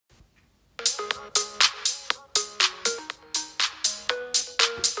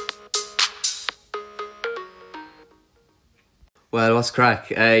Well, what's crack?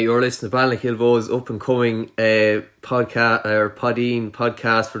 You're listening to Ballinakilbo's up and coming podcast or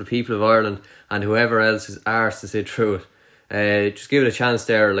podcast for the people of Ireland and whoever else is arsed to sit through it. Just give it a chance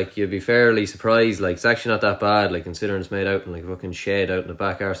there. Like, you'll be fairly surprised. Like, it's actually not that bad. Like, considering it's made out in like a fucking shed out in the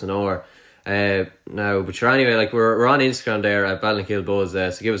back arse of nowhere. Now, but sure, anyway, like we're on Instagram there at Ballinakilbo's.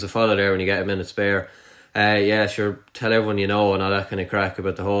 So give us a follow there when you get a minute spare. Yeah, sure. Tell everyone you know and all that kind of crack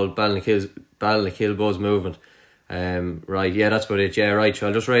about the whole Ballinakilbo's movement. Right, yeah, that's about it. Yeah, right. So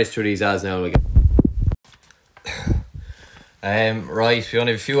I'll just race through these ads now. Right, we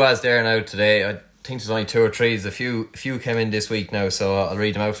only have a few ads there now today. I think there's only 2 or 3. There's a few came in this week now, so I'll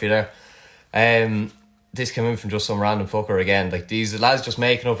read them out for you there. This came in from just some random fucker again. Like, these lads just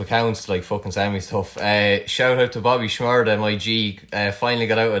making up accounts to like fucking send me stuff. Shout out to Bobby Schmurda, MIG. Finally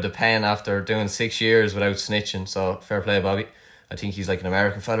got out of the pen after doing 6 years without snitching. So fair play, Bobby. I think he's like an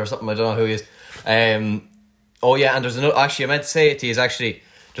American fella or something. I don't know who he is. Oh yeah, and there's another. Actually, I meant to say it to you.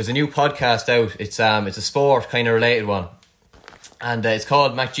 There's a new podcast out. It's a sport kind of related one, and it's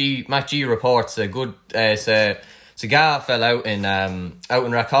called Mac G Reports. A good. It's a guy fell out in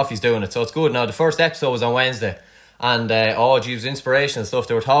Rathcoffey's doing it, so it's good. Now the first episode was on Wednesday, and it was inspiration and stuff.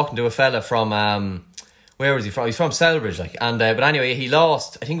 They were talking to a fella from where was he from? He's from Selbridge, like, and but anyway, he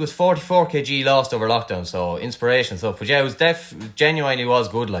lost. I think it was 44 kg lost over lockdown. So inspiration and stuff. But yeah, it was genuinely was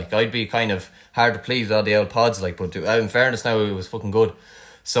good. Like, I'd be kind of hard to please with all the old pods, like, but in fairness now, it was fucking good.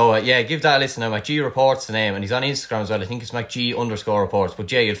 So yeah, give that a listen now. MacG Reports the name, and he's on Instagram as well. I think it's MacG_reports.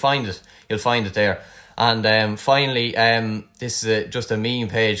 But yeah, you'll find it there. And finally, this is just a meme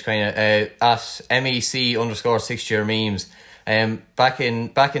page kind of at MEC_6year memes. Back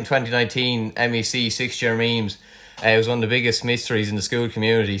in 2019, MEC 6year memes was one of the biggest mysteries in the school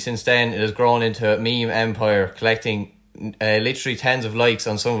community. Since then, it has grown into a meme empire, collecting literally tens of likes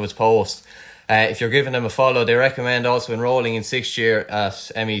on some of its posts. If you're giving them a follow, they recommend also enrolling in 6th year at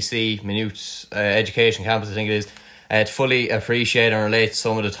MEC Minutes Education Campus, I think it is, to fully appreciate and relate to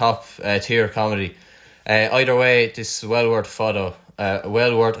some of the top tier comedy. Either way, this is well worth a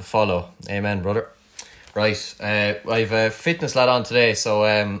follow. Amen, brother. Right, I've a fitness lad on today, so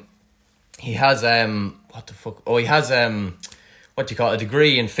he has a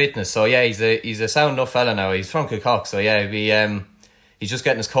degree in fitness. So yeah, he's a sound enough fella now. He's from Kilcock, so yeah, he's just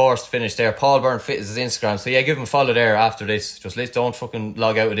getting his course finished there. Paul Byrne Fit is his Instagram, so yeah, give him a follow there after this. Don't fucking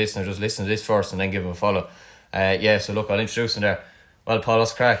log out of this now. Just listen to this first and then give him a follow. Yeah, so look, I'll introduce him there. Well, Paul,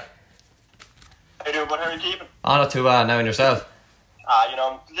 what's the crack? How you doing, bud? How are you keeping? Oh, not too bad. Now, and yourself?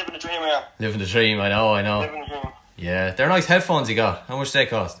 I'm living the dream, man. Living the dream, I know. Living the dream. Yeah, they're nice headphones you got. How much do they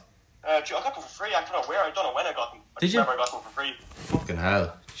cost? I got them for free. I don't know where. I don't know when I got them. Did you? I got them for free. Fucking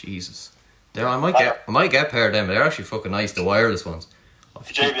hell, Jesus. I might get a pair of them. They're actually fucking nice. The wireless ones.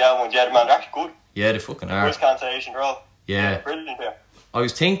 The JBL ones, yeah, man, they're actually good. Yeah, they fucking are. Voice cancellation, they're all. Yeah. Brilliant here. I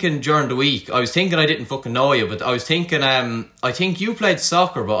was thinking during the week. I didn't fucking know you, but I was thinking. I think you played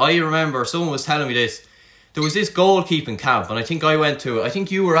soccer, but I remember someone was telling me this. There was this goalkeeping camp, and I think I went to it. I think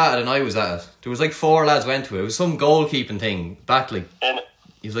you were at it and I was at it. There was like 4 lads went to it. It was some goalkeeping thing back like it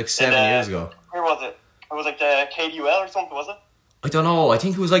was like 7 years ago. Where was it? It was like the KDUL or something, was it? I don't know. I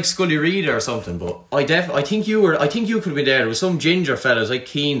think it was like Scully Reader or something. But I think you could have been there. There was some ginger fellas like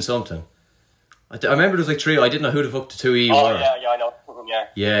Keane something. I remember there was like 3. I didn't know who the fuck the 2E were. Oh yeah, I know.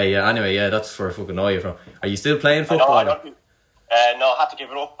 Yeah. Anyway, yeah, that's where I fucking know you from. Are you still playing football? I know. No, I had to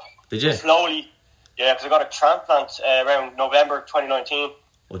give it up. Did you? Slowly. Yeah, because I got a transplant around November 2019.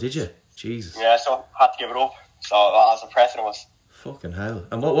 Oh, did you? Jesus. Yeah, so I had to give it up. So I was depressed it was. Fucking hell.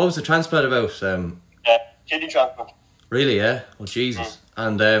 And what was the transplant about? Kidney transplant. Really, yeah? Oh, Jesus.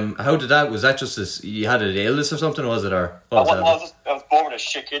 And how did that... Was that just you had an illness or something, was it? Or I was born with a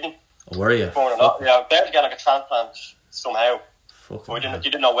shit kidney. Oh, were you? Born or not. Yeah, I was there to get like a transplant somehow. Fucking but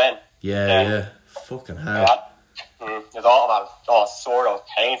you didn't know when. Yeah. Fucking hell. It was all sore. I was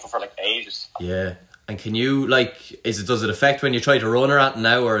painful for like ages. Yeah. And can you, like... Does it affect when you try to run or anything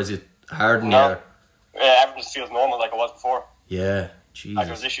now, or is it hard in no. there? Yeah, everything just feels normal like it was before. Yeah. Jesus. Like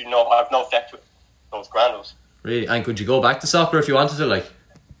there was literally I have no effect with those granules. Really? And could you go back to soccer if you wanted to, like?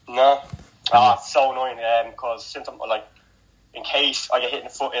 No. It's so annoying, because since I'm, like, in case I get hit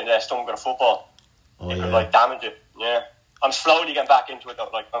in the stomach with a football, it could, like, damage it. Yeah. I'm slowly getting back into it, though.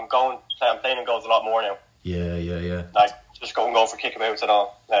 Like, I'm playing in goals a lot more now. Yeah. Like, just going for kickabouts and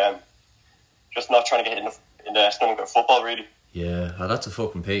all. Just not trying to get hit in the stomach with a football, really. Yeah, that's a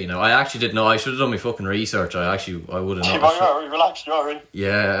fucking pity. Now, I actually didn't know. I should have done my fucking research. I would have known. You're relaxed, you're already.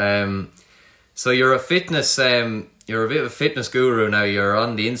 Yeah, so you're a fitness you're a bit of a fitness guru now. You're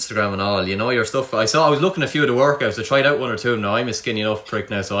on the Instagram and all. You know your stuff. I was looking at a few of the workouts. I tried out one or two. Now I'm a skinny enough prick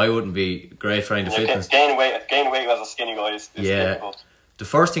now, so I wouldn't be great for into fitness. Gain weight as a skinny guy is difficult. The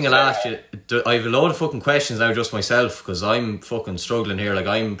first thing I'll ask you, I have a load of fucking questions now just myself, because I'm fucking struggling here. Like,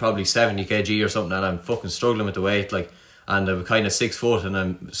 I'm probably 70 kg or something, and I'm fucking struggling with the weight, like, and I'm kind of 6 foot and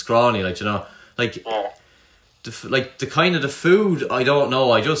I'm scrawny, like, you know, like, the kind of the food, I don't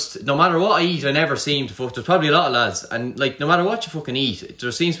know. I just, no matter what I eat, I never seem to fuck. There's probably a lot of lads, and like, no matter what you fucking eat,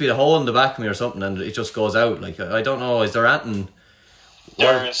 there seems to be a hole in the back of me or something, and it just goes out. Like, I don't know. Is there anything?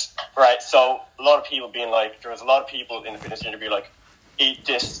 There's right. So a lot of people being like, there's a lot of people in the fitness industry like, eat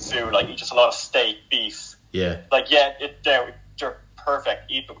this food, like eat just a lot of steak, beef. Yeah. Like, yeah, they're perfect.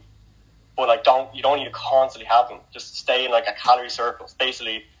 Eat them, but like, you don't need to constantly have them. Just stay in like a calorie surplus.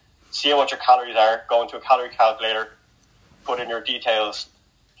 Basically, see what your calories are. Go into a calorie calculator, put in your details,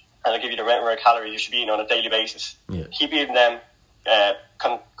 and it'll give you the amount of calories you should be eating on a daily basis. Yeah. Keep eating them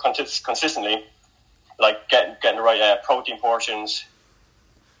consistently, like getting the right protein portions.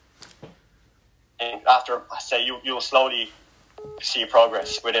 And after, I say, you'll slowly see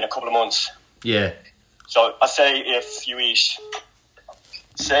progress within a couple of months. Yeah. So I say if you eat,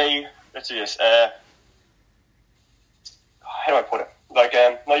 say, let's do this. How do I put it? Like,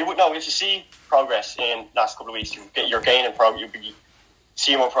 if you see progress in the last couple of weeks, you're gaining progress. You'll be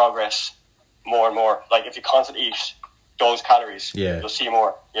seeing more progress, more and more. Like, if you constantly eat those calories, you'll see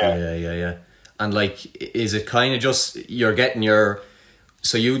more. Yeah. And like, is it kind of just you're getting your?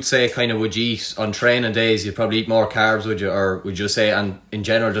 So you'd say kind of, would you eat on training days, you'd probably eat more carbs, would you? Or would you say, and in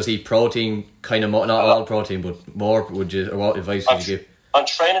general, just eat protein, kind of, not all protein, but more, would you? Or what advice would you give? On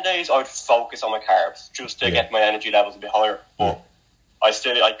training days, I would focus on my carbs, just to get my energy levels a bit higher. But I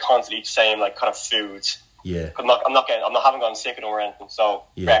constantly eat the same, like, kind of foods. Yeah. I'm not haven't gotten sick of them or anything. So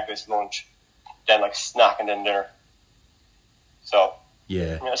breakfast, lunch, then like snack, and then dinner. So.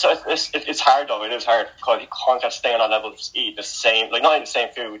 Yeah, so it's hard though. It is hard because you can't just stay on that level. Just eat the same, like not eating the same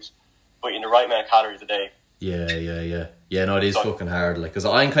foods, but eating the right amount of calories a day. Yeah. No, it is fucking hard. Like, because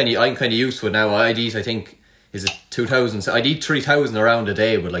I'm kind of used to it now. I'd eat, I think, is it 2,000? I'd eat 3,000 around a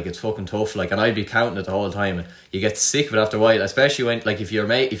day, but like, it's fucking tough. Like, and I'd be counting it the whole time, and you get sick of it after a while. Especially when, like, if you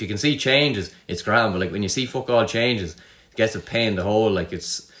can see changes, it's grand. But like, when you see fuck all changes, it gets a pain in the hole. Like,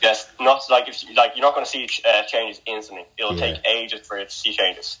 it's. Yes, not like you're not going to see changes instantly. It'll take ages for it to see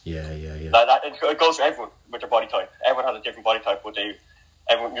changes. Yeah. It goes for everyone with their body type. Everyone has a different body type, but you're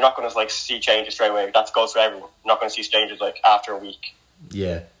not going to like see changes straight away. That goes for everyone. You're not going to see changes like after a week.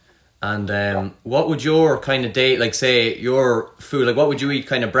 Yeah, and what would your kind of day, like, say your food, like what would you eat,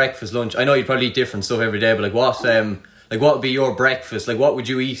 kind of breakfast, lunch? I know you probably eat different stuff every day, but like what would be your breakfast? Like, what would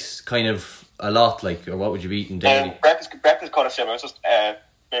you eat, kind of a lot, like, or what would you be eating daily? Breakfast kind of similar. It's just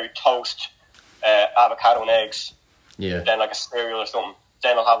maybe toast, avocado and eggs. Yeah. Then like a cereal or something.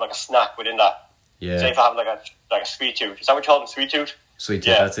 Then I'll have like a snack within that. Yeah. Say if I have like a sweet tooth. Is that what you call them? Sweet tooth? Sweet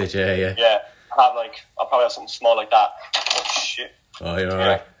tooth, that's it, yeah. Yeah. I'll probably have something small like that. Oh shit. Oh, you're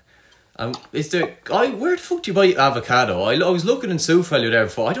alright. Where the fuck do you buy avocado? I was looking in Sioux Value there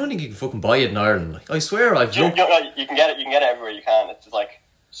before. I don't think you can fucking buy it in Ireland. Like, I swear I've looked. You can get it everywhere you can. It's just like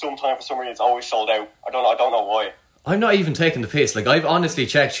sometimes for some reason it's always sold out. I don't know why. I'm not even taking the piss. Like, I've honestly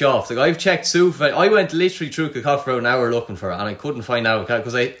checked shops. Like, I've checked Sioux Value. I went literally through Cock for an hour looking for it, and I couldn't find avocado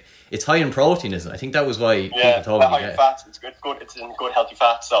because it's high in protein, isn't it? I think that was why people told me to high get in fats. It's good. It's in good healthy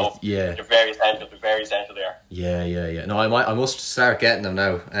fats. So they're very essential. They're very essential there. Yeah. No, I must start getting them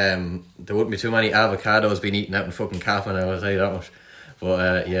now. There wouldn't be too many avocados being eaten out in fucking Kappa now, I'll tell you that much.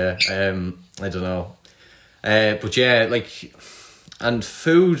 But I don't know. But yeah, like, and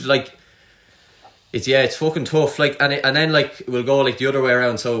food, like, it's fucking tough. Like, and then like we'll go like the other way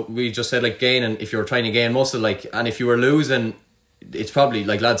around. So we just said like gaining, if you were trying to gain muscle, like, and if you were losing, it's probably,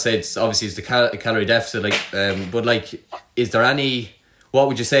 like lad said, it's the calorie deficit. Like, but like, is there any? What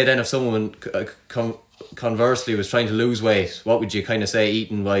would you say then if someone conversely was trying to lose weight? What would you kind of say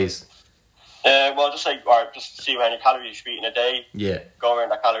eating wise? Well, just see how many calories you should be eating a day. Yeah. Go around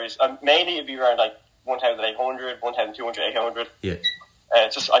that calories. Mainly it'd be around like 1,800, 1,200, 800. Yeah.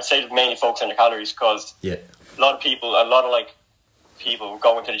 I'd say mainly focus on the calories because a lot of people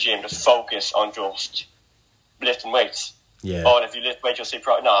go into the gym just focus on just lifting weights. Yeah. Oh, and if you lift weights, you'll see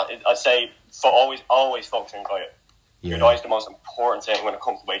I'd say always focus on diet. Yeah. Your diet's the most important thing when it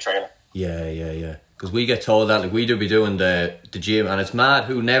comes to weight training. Yeah. Because we get told that, like, we do be doing the gym, and it's mad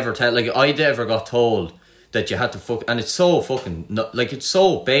who never tell. Like, I never got told that you had to and it's so fucking like, it's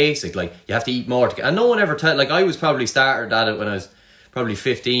so basic. Like, you have to eat more and no one ever tell. Like, I was probably started at it when I was probably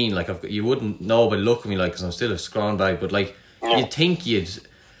 15. Like, you wouldn't know by look at me, like, because I'm still a scrawny bag, but like, you'd think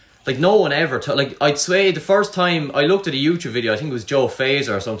like no one ever like I'd say the first time I looked at a YouTube video, I think it was Joe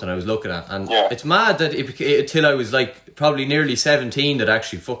Fazer or something I was looking at, and it's mad that till I was like probably nearly 17 that I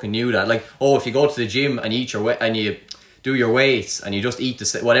actually fucking knew that. Like, oh, if you go to the gym and eat and you do your weights and you just eat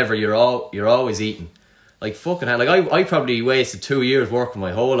whatever you're always eating. Like fucking hell, like I probably wasted 2 years working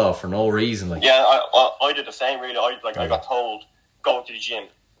my whole off for no reason. Like I did the same really. I got told go to the gym,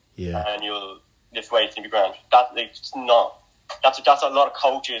 and you'll lift weights and be grand. It's not. That's a lot of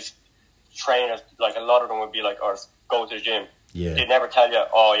coaches, trainers. Like a lot of them would be like, "Or go to the gym." Yeah. They'd never tell you,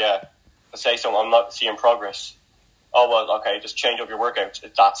 "Oh yeah," say something. I'm not seeing progress. Oh well, okay, just change up your workouts.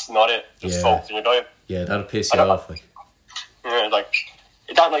 That's not it. Just focus on your diet. Yeah, that'll piss you off. Like. Yeah, like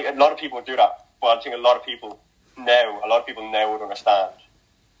a lot of people would do that. But I think a lot of people now would understand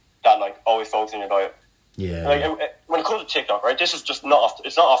that, like, always focus on your diet. Yeah. Like when it comes to TikTok, right? This is just not.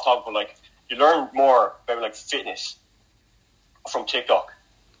 It's not off topic, but like you learn more about like fitness from TikTok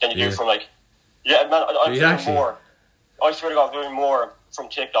than you do from like. Yeah, man. I'm doing more. I swear to God, I'm doing more from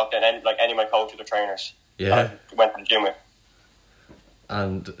TikTok than any of my coaches or trainers. Yeah. I went to the gym with.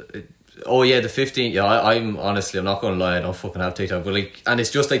 And. The 15. Yeah, I'm honestly, I'm not gonna lie, I don't fucking have TikTok, but like, and it's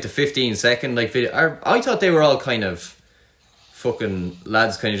just like the 15-second like video. I thought they were all kind of fucking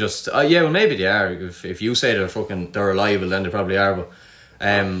lads, kind of just. Well, maybe they are. If you say they're reliable, then they probably are. But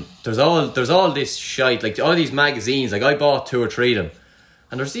there's all this shite, like all these magazines. Like I bought 2 or 3 of them,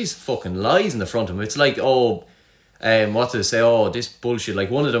 and there's these fucking lies in the front of them. It's like, what did they say? Oh, this bullshit. Like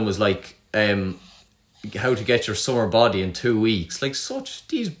one of them was like, how to get your summer body in 2 weeks. Like such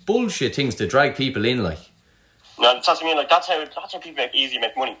these bullshit things to drag people in. Like, no, that's what I mean. Like that's how people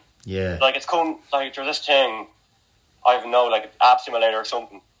make money. Yeah. Like it's come like there's this thing, I don't know, like Ab Simulator or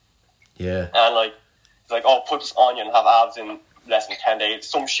something. Yeah. And like it's like, oh, put this on you and have abs in less than 10 days,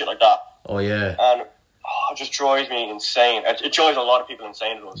 some shit like that. Oh yeah. And it just drives me insane. It drives a lot of people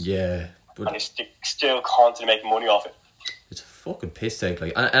insane to us. Yeah. But and they still constantly making money off it. It's a fucking piss take,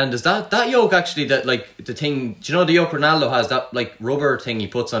 like, and is that yoke actually, that like the thing? Do you know the yoke Ronaldo has, that like rubber thing he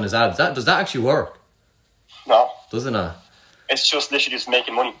puts on his abs? Does that actually work? No, doesn't it? It's just literally just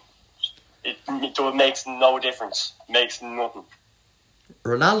making money. It makes no difference. Makes nothing.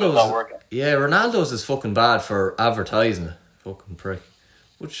 Ronaldo's is fucking bad for advertising. Fucking prick.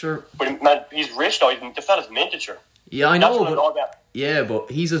 But sure. But man, he's rich though. The fella's minted, sure. Yeah, I know. But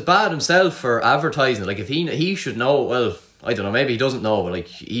he's as bad himself for advertising. Like if he should know. Well, I don't know, maybe he doesn't know, but like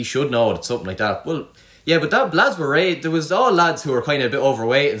he should know it's something like that. Well, yeah, but that lads were there was all lads who were kind of a bit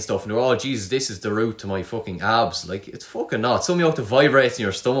overweight and stuff, and they were, oh Jesus, this is the route to my fucking abs. Like it's fucking not. Some yoke that vibrates in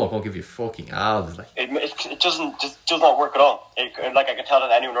your stomach won't give you fucking abs. Like it does not work at all. Like I can tell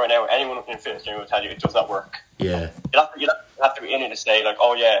that anyone right now, anyone in fitness will tell you it does not work. Yeah. You have to be in it to say like,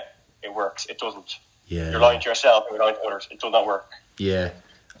 oh yeah, it works. It doesn't. Yeah. You're lying to yourself and you're lying to others. It does not work. Yeah,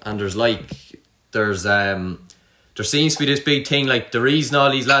 and there seems to be this big thing, like the reason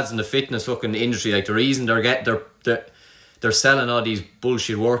all these lads in the fitness fucking industry, like the reason they're selling all these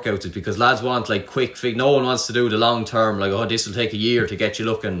bullshit workouts is because lads want like quick fix. No one wants to do the long term, like, oh, this will take a year to get you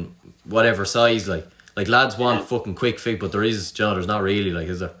looking whatever size, like lads want fucking quick fix, but there's not really, like,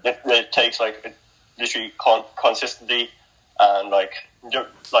 is there? It takes like literally consistency and like you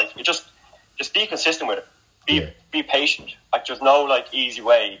just be consistent with it. Be patient. Like there's no like easy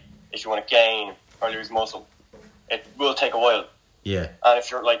way if you want to gain or lose muscle. It will take a while. Yeah. And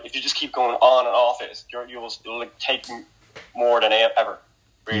if you just keep going on and off it, it'll like take more than ever.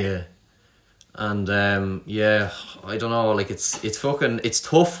 Really. Yeah. And I don't know, like it's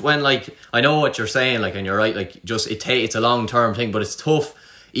tough when, like, I know what you're saying, like, and you're right, like, just it's a long term thing, but it's tough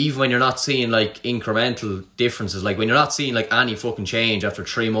even when you're not seeing like incremental differences, like when you're not seeing like any fucking change after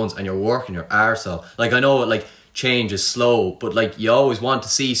 3 months and you're working your arse off. Like I know like change is slow, but like you always want to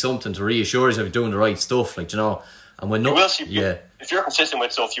see something to reassure yourself you're doing the right stuff, like, you know. And when you will see, if you're consistent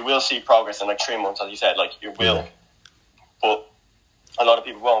with stuff, you will see progress in like 3 months, as you said, like you will. Yeah. But a lot of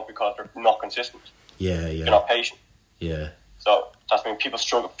people won't because they're not consistent. Yeah. They're not patient. Yeah. So that's when people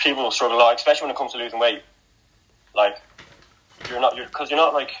struggle. People struggle a lot, especially when it comes to losing weight. Like you're not being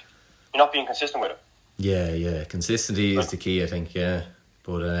consistent with it. Yeah. Consistency is the key, I think. Yeah,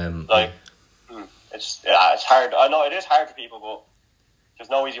 but it's hard. I know it is hard for people, but there's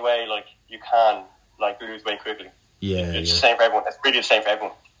no easy way. Like you can like lose weight quickly. Yeah, it's the same for everyone. It's really the same for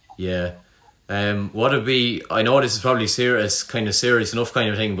everyone. Yeah. What would be? I know this is probably serious enough kind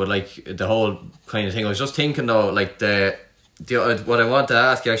of thing, but like the whole kind of thing. I was just thinking though, like what I want to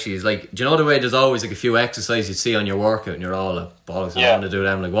ask you actually is, like, do you know the way there's always like a few exercises you see on your workout and you're all like, bollocks, I don't want to do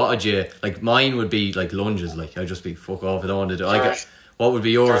them. Like, what would you, like, mine would be like lunges. Like, I'd just be fuck off, I don't want to do. Like, what would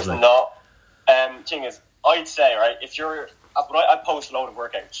be yours? Like, no. Thing is, I'd say, right, if you're I post a load of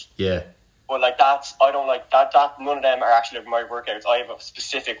workouts. Yeah. But like that's I don't like that. None of them are actually my workouts. I have a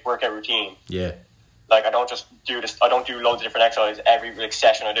specific workout routine. Yeah. Like I don't just do this. I don't do loads of different exercises every like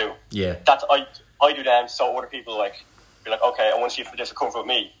session I do. Yeah. That's I do them so other people like be like, okay, I want to see if this will come with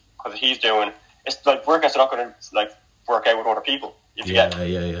me because he's doing. It's like workouts are not going to like work out with other people. If you get.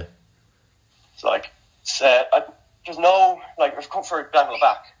 Yeah. It's like there's no like for example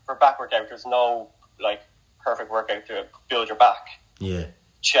for back workout. There's no like perfect workout to build your back. Yeah.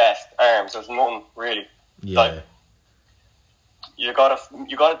 Chest, arms. There's none really. Yeah. Like, you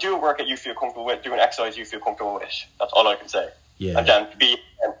gotta do a workout you feel comfortable with, do an exercise you feel comfortable with. That's all I can say. Yeah. And then be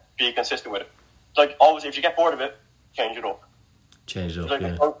consistent with it. Like always, if you get bored of it, change it up. Like,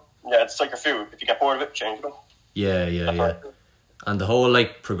 yeah, it's like your food. If you get bored of it, change it up. Yeah. And the whole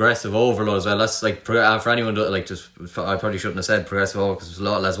like progressive overload as well. That's like for anyone that like just I probably shouldn't have said progressive overload because there's a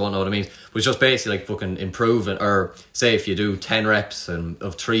lot less one know what I mean. But it's just basically like fucking improving. Or say if you do 10 reps and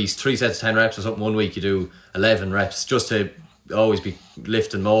of three sets of 10 reps or something one week, you do 11 reps just to always be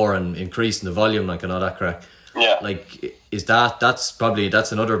lifting more and increasing the volume like and all that crack. Yeah. Like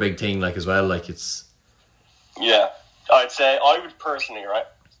that's another big thing like as well. Like it's. Yeah, I'd say I would personally right.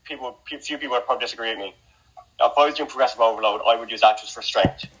 Few people would probably disagree with me. If I was doing progressive overload, I would use that just for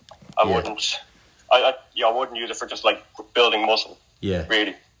strength. I wouldn't use it for just like building muscle. Yeah.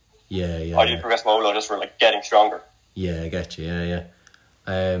 Really. Yeah. I do progressive overload just for like getting stronger. Yeah, I get you. Yeah.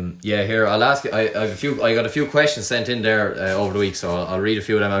 Here I'll ask you. I got a few questions sent in there over the week, so I'll read a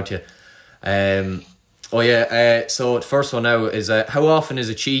few of them out to you. So the first one now is how often is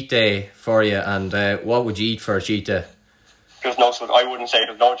a cheat day for you, and what would you eat for a cheat day? I wouldn't say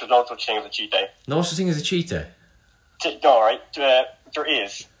there's no such thing as a cheat day. No such thing as a cheat day? No, right? There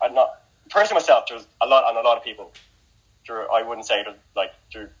is. I'm not personally myself. There's a lot of people. I wouldn't say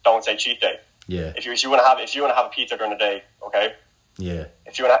don't say cheat day. Yeah. If you want to have a pizza during the day, okay. Yeah.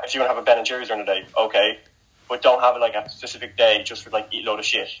 If you want to have a Ben and Jerry's during the day, okay. But don't have like a specific day just for like eat a load of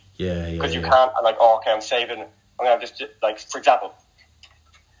shit. Yeah. Because you can't like I'm saving. I'm gonna have this like for example.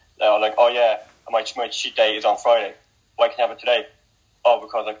 My cheat day is on Friday. Why can't I have it today? Oh,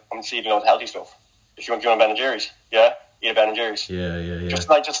 because like I'm just eating loads of healthy stuff. If you want Ben and Jerry's, yeah, eat a Ben and Jerry's. Yeah.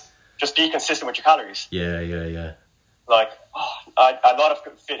 Just be consistent with your calories. Yeah. Like a lot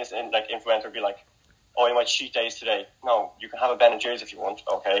of fitness and like influencers would be like, oh, you might cheat days today. No, you can have a Ben and Jerry's if you want.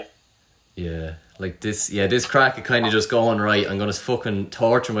 Okay. Yeah, like this crack of kind of just going right. I'm gonna fucking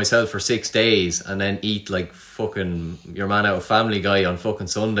torture myself for 6 days and then eat like fucking your man out of Family Guy on fucking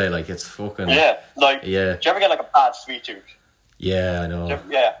Sunday. Like it's fucking Do you ever get like a bad sweet tooth? Yeah, I know.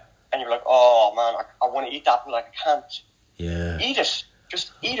 And you're like, oh man, I want to eat that, but like I can't. Yeah. Eat it.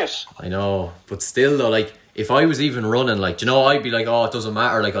 Just eat it. I know, but still though, like if I was even running, like I'd be like, oh, it doesn't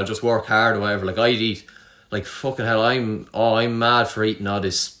matter. Like I'll just work hard or whatever. Like I'd eat, like fucking hell. I'm mad for eating all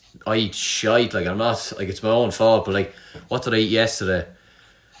this. I eat shite, like I'm not, like it's my own fault, but like what did I eat yesterday?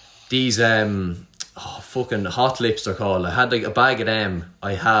 These fucking hot lips they're called. I had like a bag of them.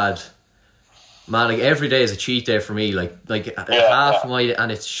 I had, man, like every day is a cheat day for me, like half my, and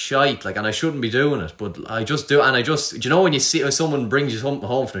it's shite, like, and I shouldn't be doing it, but I just do, and do you know when you see someone brings you something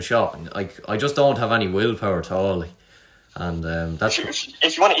home from the shop, and like I just don't have any willpower at all, like, and that's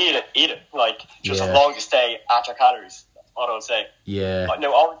if you want to eat it, like just as long as you stay at your calories. What I would say. Yeah.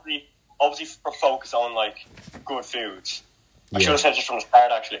 No, obviously focus on like good foods. I should have said this from the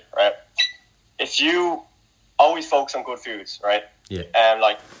start actually, right? If you always focus on good foods, right? Yeah. And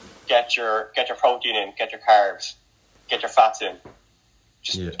like get your protein in, get your carbs, get your fats in.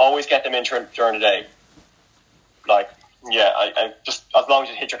 Just always get them in during the day. Like I just as long as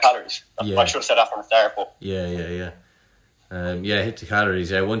you hit your calories. I should have said that from the start, but yeah. Hit the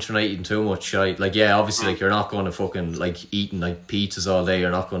calories. Once you're not eating too much shite, like obviously, like you're not going to fucking like eating like pizzas all day.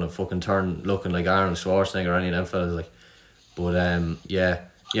 You're not going to fucking turn looking like Arnold Schwarzenegger or any of them fellas. Like, but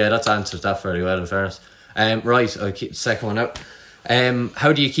that's answered that fairly well in fairness. Right, I'll keep the second one out.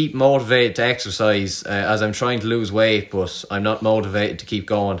 How do you keep motivated to exercise? As I'm trying to lose weight, but I'm not motivated to keep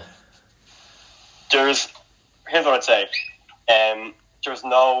going. Here's what I'd say. There's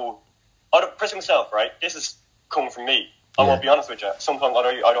no. Personally myself, right? This is coming from me. I won't be honest with you. Sometimes I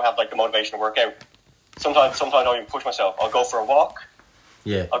don't have like the motivation to work out. Sometimes I don't even push myself. I'll go for a walk.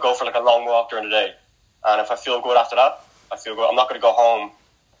 Yeah. I'll go for like a long walk during the day, and if I feel good after that, I feel good. I'm not going to go home,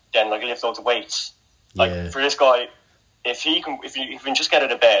 then like lift loads of weights. Like for this guy, if he can just get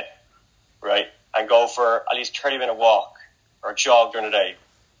out of bed, right, and go for at least 30-minute walk or a jog during the day,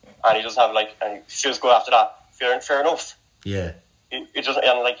 and he doesn't have and he feels good after that. Fair enough. Yeah. It just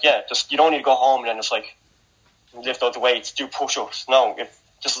just you don't need to go home and then just like lift loads of weights, do push-ups. No, if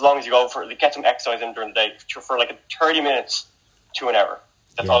just as long as you go for get some exercise in during the day for like 30 minutes to an hour.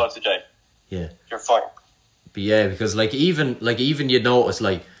 That's all that's a day. Yeah, you're fine. But yeah, because like even you'd notice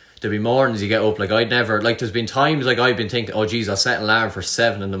like there'd be mornings you get up, like I'd never, like there's been times like I've been thinking, oh geez, I'll set an alarm for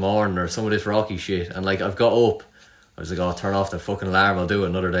 7 in the morning or some of this rocky shit, and like I've got up, I was like, oh, turn off the fucking alarm, I'll do it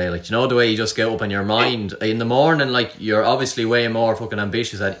another day. Like, you know the way you just get up and your mind in the morning, like you're obviously way more fucking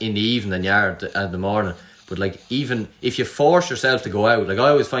ambitious in the evening than you are at the morning. But like even if you force yourself to go out, like I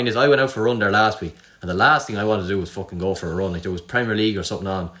always find this, I went out for a run there last week, and the last thing I wanted to do was fucking go for a run. Like there was Premier League or something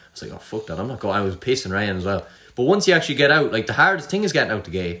on. I was like, oh fuck that, I'm not going. I was pissing rain as well. But once you actually get out, like the hardest thing is getting out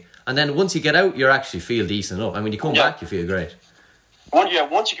the gate. And then once you get out, you actually feel decent enough. And when you come back, you feel great. Once you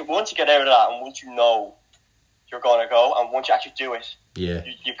get out of that, and once you know you're going to go, and once you actually do it,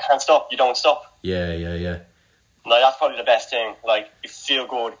 you can't stop. You don't stop. Yeah. Like, that's probably the best thing. Like, you feel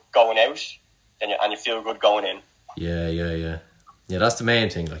good going out, and you feel good going in. Yeah, that's the main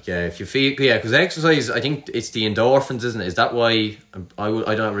thing. Like, yeah, if you feel, because exercise, I think it's the endorphins, isn't it? Is that why? I'm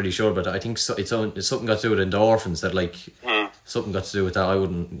not really sure, but I think it's something got to do with endorphins. That like something got to do with that. I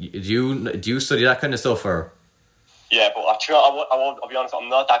wouldn't. Do you study that kind of stuff or? Yeah, but I'll be honest. I'm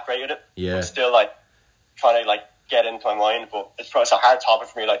not that great at it. Yeah. I'm still like trying to like get into my mind, but it's a hard topic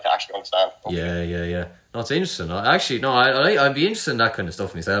for me like to actually understand. Yeah. No, it's interesting. I'd be interested in that kind of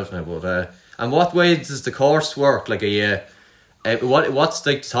stuff myself now. But and what way does the course work? Like what's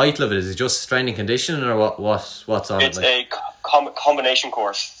the title of it? Is it just strength and conditioning, or what's on it's it? It's a combination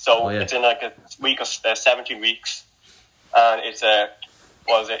course. So it's in like a week of 17 weeks, and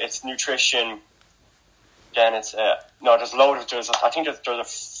it's nutrition. Then it's there's loads. I think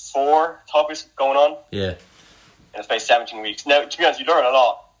there's 4 topics going on. Yeah. And it's based 17 weeks. Now, to be honest, you learn a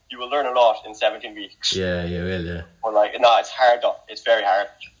lot. You will learn a lot in 17 weeks. Yeah, you will. Yeah. But like, no, it's hard though. It's very hard.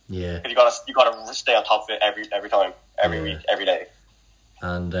 Yeah. Because you gotta stay on top of it every time, every week, every day.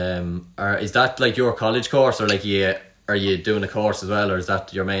 And is that like your college course, or like are you doing a course as well, or is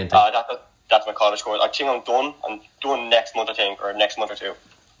that your main thing? That's my college course. I think I'm done. I'm doing next month, I think, or next month or 2.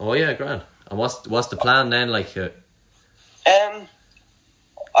 Oh yeah, grand. And what's the plan then? Like,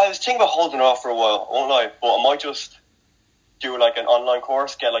 I was thinking about holding it off for a while, I won't lie, but I might just do like an online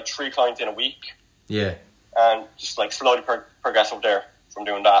course, get like 3 clients in a week. Yeah. And just like slowly progress up there from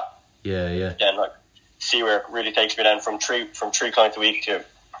doing that. Yeah. Then like see where it really takes me then from 3 clients a week to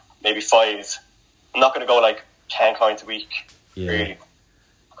maybe 5. I'm not going to go like 10 clients a week. Yeah. Really.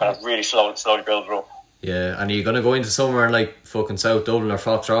 Kind of really slowly build it up. Yeah, and are you going to go into somewhere in like fucking South Dublin or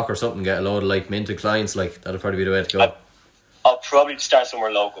Foxrock or something, get a load of like minted clients? Like, that'll probably be the way to go. I'll probably start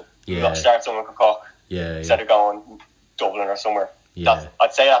somewhere local. Yeah. I'll start somewhere in Cork. Yeah. Instead of going Dublin or somewhere. Yeah.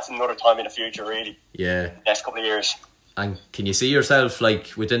 I'd say that's another time in the future, really. Yeah. Next couple of years. And can you see yourself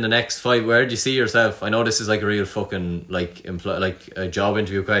like within the next 5? Where do you see yourself? I know this is like a real fucking like a job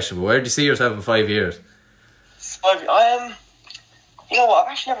interview question, but where do you see yourself in 5 years? You know what?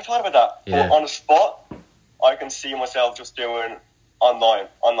 I've actually never thought about that. Yeah. But on the spot, I can see myself just doing online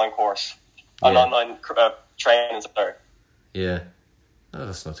course, an online training. Sorry. Yeah. Oh,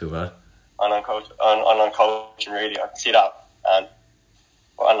 that's not too bad. Online coaching, really. I can see that, and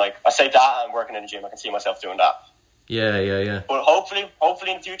like I say that, and working in the gym, I can see myself doing that. Yeah. But hopefully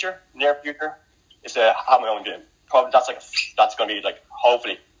in the future, near future, is to have my own gym. Probably that's going to be like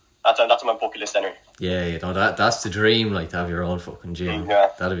hopefully. That's on my bucket list anyway. Yeah, you know that's the dream, like to have your own fucking gym. Yeah.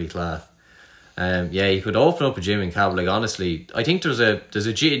 That'd be class. Yeah, you could open up a gym in Cab. Like honestly, I think there's a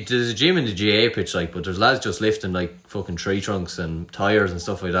gym in the GA pitch, like, but there's lads just lifting like fucking tree trunks and tires and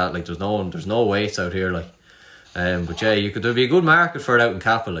stuff like that. Like there's no weights out here, like. But yeah, there'd be a good market for it out in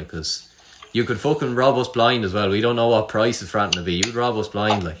Capel, like, because you could fucking rob us blind as well. We don't know what price it's threatening to be. You'd rob us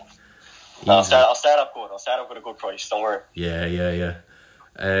blind, like. I'll start off good. I'll start off with a good price. Don't worry. Yeah.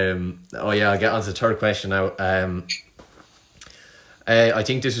 I'll get on to the third question now. I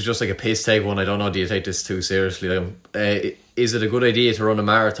think this is just like a piss take one. I don't know, do you take this too seriously? Is it a good idea to run a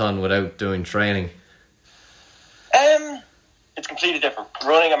marathon without doing training? It's completely different.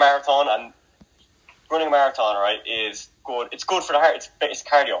 Running a marathon, right, is good. It's good for the heart. It's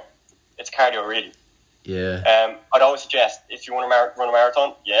cardio. It's cardio, really. Yeah. I'd always suggest if you want to run a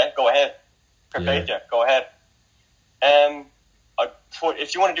marathon, go ahead. Go ahead.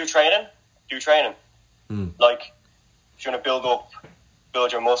 If you want to do training, do training. Like, if you want to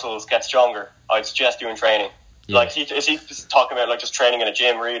build your muscles, get stronger, I'd suggest doing training. Yeah. Like, is he just talking about like just training in a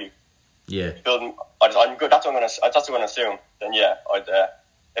gym, really? Yeah. Building. I'm good. That's what I'm gonna assume. Then I'd.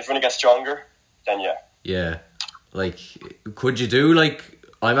 If you want to get stronger, then yeah. Yeah. Like, could you do like?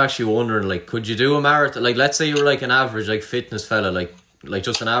 I'm actually wondering, like, could you do a marathon? Like, let's say you were like an average like fitness fella, like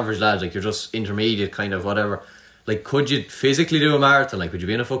just an average lad, like you're just intermediate kind of whatever. like, could you physically do a marathon? Like, would you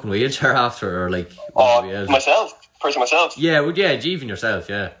be in a fucking wheelchair after, or like? Myself. Yeah, even yourself,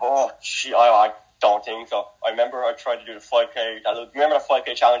 yeah. Oh, gee, I don't think so. I remember I tried to do the 5k. Remember the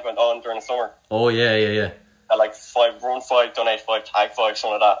 5k challenge went on during the summer? Oh, yeah. At like 5, run 5, donate 5, tag 5,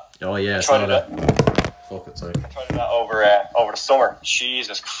 something like that. Oh, yeah, I tried that. Fuck it, sorry. I tried that over the summer.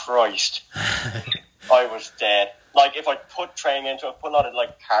 Jesus Christ. I was dead. Like, if I put training into it, put a lot of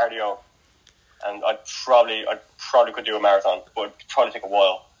like cardio, and I'd probably could do a marathon, but it'd probably take a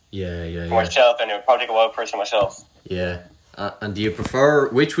while. Yeah. For myself, anyway, it'd probably take a while personally myself. Yeah. And do you prefer,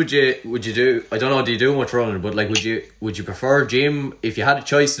 which would you do? I don't know, do you do much running, but like, would you prefer gym, if you had a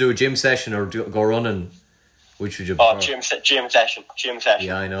choice to do a gym session or go running, which would you prefer? Gym session.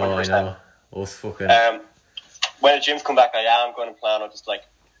 Yeah, I know. Us fucking. When the gyms come back, I am going to plan on just like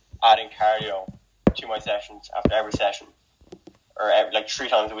adding cardio to my sessions after every session, or like 3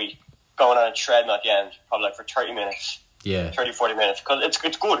 times a week, going on a treadmill at the end, probably like for 30 minutes. Yeah. 30-40 minutes, because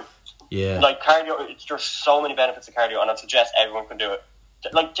it's good. Yeah. Like cardio, there's so many benefits of cardio, and I suggest everyone can do it.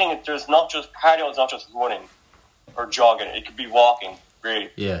 Like, thing is, cardio is not just running or jogging. It could be walking,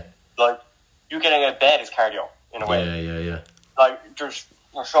 really. Yeah. Like, you getting out of bed is cardio in a way. Yeah. Like, there's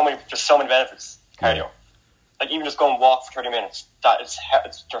so many benefits to cardio. Yeah. Like, even just go and walk for 30 minutes.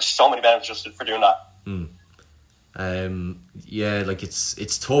 There's so many benefits just for doing that. Yeah, like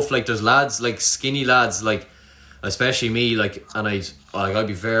it's tough. Like, there's lads, like skinny lads, like especially me, like, and I'd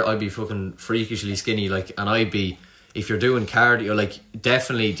be fucking freakishly skinny, like, and I'd be, if you're doing cardio, like,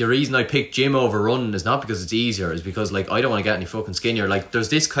 definitely the reason I pick gym over running is not because it's easier, is because, like, I don't want to get any fucking skinnier. Like, there's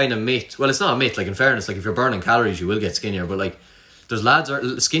this kind of myth, well, it's not a myth, like, in fairness, like, if you're burning calories you will get skinnier, but like,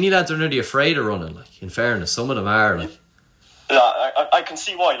 there's skinny lads are nearly afraid of running, like, in fairness, some of them are, like. Yeah, I can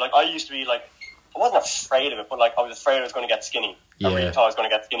see why. Like, I used to be like, I wasn't afraid of it, but like, I was afraid I was going to get skinny. Yeah. I really thought I was going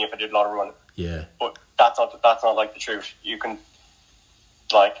to get skinny if I did a lot of running. Yeah. But that's not like the truth. You can,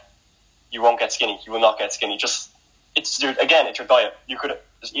 like, you won't get skinny. You will not get skinny. It's your diet. You could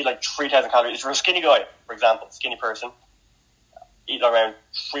just eat like 3,000 calories. If you're a skinny guy, for example, skinny person, eat around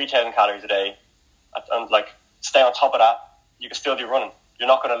 3,000 calories a day, and like stay on top of that. You can still do running. You're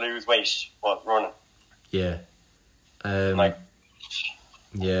not going to lose weight while running. Yeah. Like.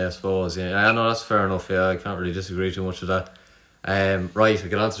 Yeah, I suppose. Yeah, I know that's fair enough. Yeah, I can't really disagree too much with that. Right, we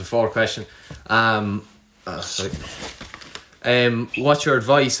get on to the fourth question. What's your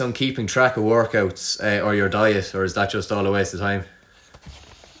advice on keeping track of workouts or your diet, or is that just all a waste of time?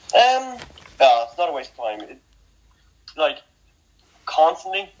 No, it's not a waste of time. Like,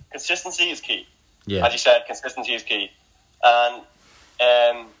 consistency is key. Yeah. As you said, consistency is key, and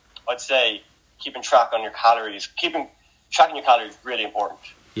I'd say keeping track on your calories. Tracking your calories is really important.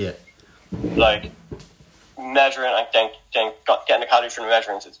 Yeah. Like, measuring and then getting the calories from the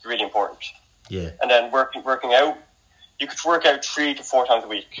measurements is really important. Yeah. And then working out, you could work out 3 to 4 times a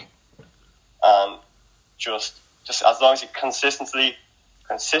week. Just as long as you consistently,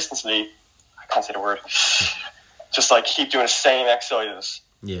 I can't say the word, just like keep doing the same exercises.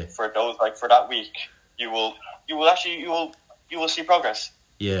 Yeah. For that week, you will see progress.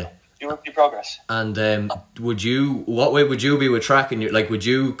 Yeah. You will see progress. And what way would you be with tracking your, like, would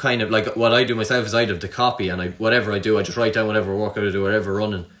you kind of, like, what I do myself is I'd have the copy, and whatever I do, I just write down whatever workout I do, whatever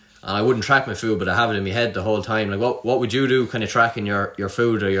running, and I wouldn't track my food, but I have it in my head the whole time. Like, what would you do, kind of tracking your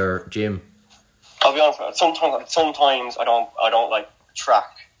food or your gym? I'll be honest, sometimes I don't like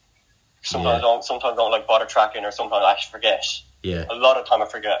track. Sometimes I don't like bother tracking, or sometimes I actually forget. Yeah. A lot of time I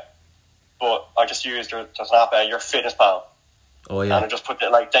forget. But I just use there's an app, Your Fitness Pal. Oh yeah. And I just put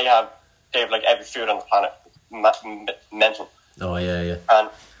it, like, they have like every food on the planet. Mental. Oh yeah. And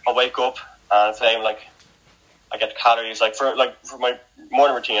I wake up and say, like, I get the calories, like for my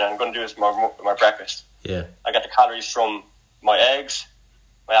morning routine, I'm going to do this for my breakfast. Yeah. I get the calories from my eggs,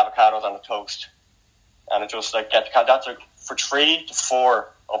 my avocados, and the toast. And I just like get that's like for 3 to 4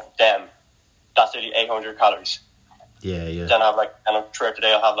 of them. That's really 800 calories. Yeah. Then I have throughout the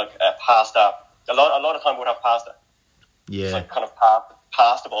day I'll have like pasta. A lot of time I would have pasta. Yeah. It's like kind of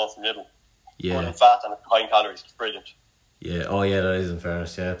pasta balls in the middle. Yeah. Low in fat and high in calories. It's brilliant. Yeah. Oh yeah, that is in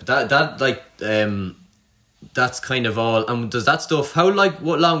fairness. Yeah, but that like that's kind of all. And does that stuff?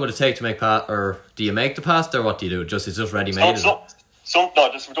 What long would it take to make pasta? Or do you make the pasta, or what do you do? It's just ready made. Just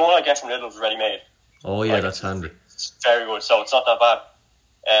the one I get from Lidl is ready made. Oh yeah, that's handy. It's very good, so it's not that bad.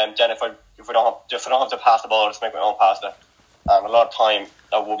 Then if I don't have the pasta ball, I just make my own pasta. A lot of time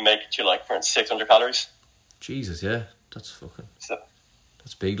that would make it to like for 600 calories. Jesus, yeah, that's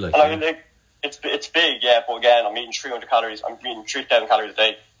big. Like, it's big, yeah. But again, I'm eating 300 calories. I'm eating 3,000 calories a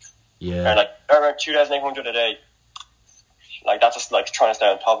day. Yeah. And like around 2,800 a day. Like, that's just like trying to stay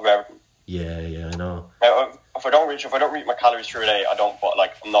on top of everything. Yeah, I know. Now, if I don't reach my calories through a day, I don't. But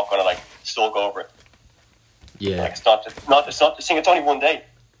like, I'm not gonna like sulk over it. Yeah. Like, it's not the thing. It's only one day.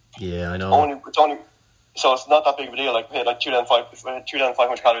 Yeah, I know. So it's not that big of a deal. Like, hey, like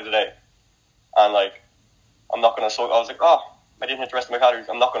 2,500 calories a day, and like, I'm not gonna sulk. I was like, oh, I didn't hit the rest of my calories.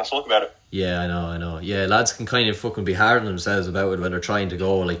 I'm not gonna sulk about it. Yeah, I know. Yeah, lads can kind of fucking be hard on themselves about it when they're trying to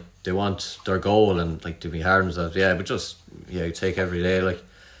go. Like, they want their goal and like to be hard on themselves. Yeah, but just take every day. Like,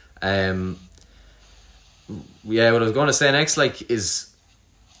 what I was going to say next, like, is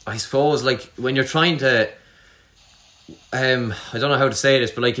I suppose like when you're trying to, I don't know how to say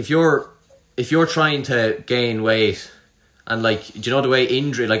this, but like if you're trying to gain weight and like, do you know the way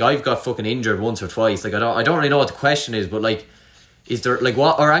injury, like I've got fucking injured once or twice. Like I don't really know what the question is, but like, is there like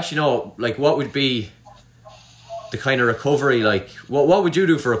what, or actually no, like what would be the kind of recovery, like what would you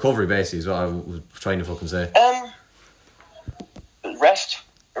do for recovery basically is what I was trying to fucking say.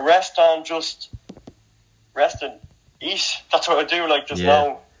 Rest and just rest and eat. That's what I do. Like just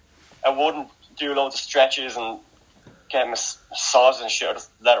now, I wouldn't do loads of stretches and get massages and shit. I'd just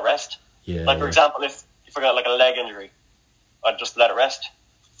let it rest. Yeah. Like for example, if I got like a leg injury, I'd just let it rest.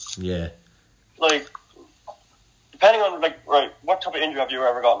 Yeah. Like depending on like what type of injury have you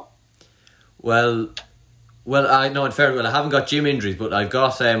ever gotten? Well, I know in fairness, I haven't got gym injuries, but I've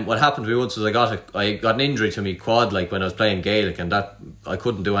got what happened to me once was I got an injury to me quad, like when I was playing Gaelic, and that I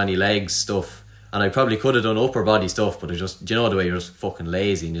couldn't do any legs stuff, and I probably could have done upper body stuff, but I just, do you know the way you're just fucking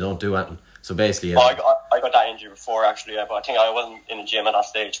lazy and you don't do anything. So basically, I got that injury before actually, but I think I wasn't in the gym at that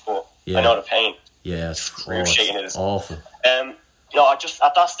stage, but I know the pain. Yeah, it's awful. No, I just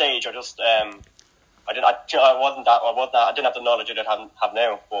at that stage I didn't have the knowledge I have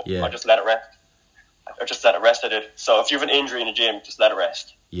now, but I just let it rest. I did. So if you have an injury in the gym, just let it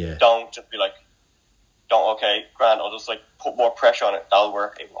rest. Yeah. Don't just be like, okay, grand, I'll just like put more pressure on it. That'll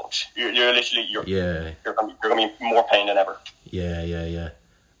work. It won't. You're gonna be more pain than ever. Yeah.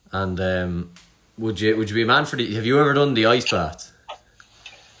 And would you be a man for have you ever done the ice bath?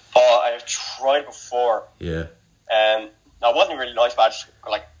 Oh, I have tried before. Yeah. I wasn't really an ice bath. Just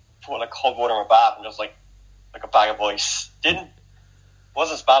like put like cold water in my bath and just like a bag of ice.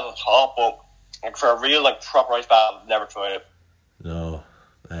 Wasn't as bad as I thought, but like for a real like proper ice bath, I've never tried it. No.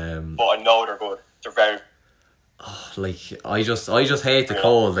 But I know they're good. They're very. Like I just hate the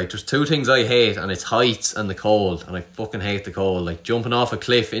cold. Like there's two things I hate, and it's heights and the cold, and I fucking hate the cold. Like jumping off a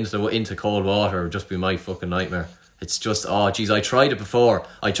cliff into cold water would just be my fucking nightmare. It's just I tried it before.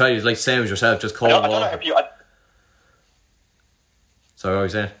 I tried it like same as yourself, just cold water. I don't know how you. Sorry, what were you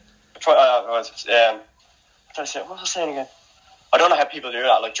saying? What was I saying again? I don't know how people do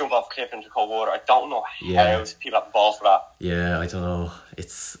that, like jump off a cliff into cold water. I don't know how people have the balls for that. Yeah, I don't know.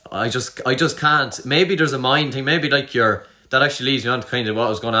 I just can't. Maybe there's a mind thing. Maybe like that actually leads me on to kind of what I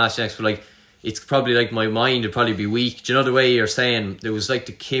was going to ask you next. But like, it's probably like my mind would probably be weak. Do you know the way you're saying there was like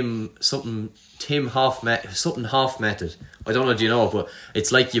the Tim Hof method? I don't know. Do you know? But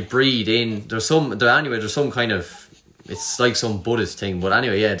it's like you breathe in. There's some kind of. It's like some Buddhist thing. But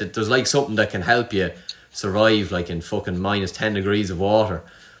anyway, yeah, there's like something that can help you survive like in fucking minus 10 degrees of water.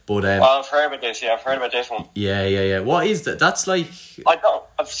 But I've heard about this. Yeah, I've heard about this one. Yeah. What is that? That's like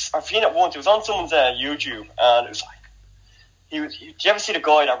I've seen it once. It was on someone's YouTube, and it was like did you ever see the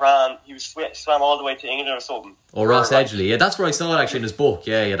guy that ran? He was swam all the way to England or something. Oh, Ross Edgley. Yeah, that's where I saw it actually in his book.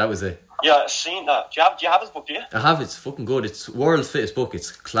 Yeah, that was it. Yeah, I've seen that. Do you have his book? Do you? I have. It's fucking good. It's world's fittest book.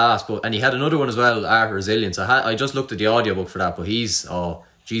 It's class. But and he had another one as well, Art of Resilience. I just looked at the audiobook for that, but he's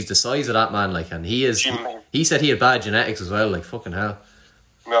geez, the size of that man, like, and he said he had bad genetics as well, like, fucking hell.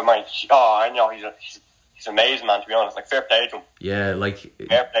 Yeah, man. Oh, I know, he's amazing, man, to be honest. Like, fair play to him. Yeah, like...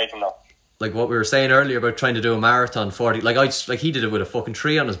 Fair play to him, though. Like what we were saying earlier about trying to do a marathon 40... Like, he did it with a fucking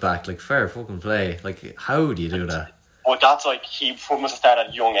tree on his back. Like, fair fucking play. Like, how do you do that? Well, that's like, he must have started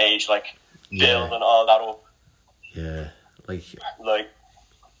at a young age, like, building all that up. Yeah, like...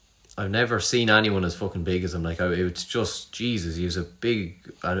 I've never seen anyone as fucking big as him. Like, it's just, Jesus, he was a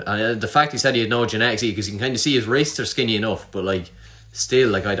big... And the fact he said he had no genetics, because you can kind of see his wrists are skinny enough, but, like, still,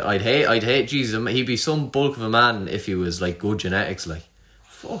 like, I'd hate Jesus. He'd be some bulk of a man if he was, like, good genetics, like.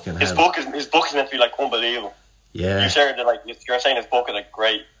 Fucking hell. His book is meant to be, like, unbelievable. Yeah. You're saying his book is, like,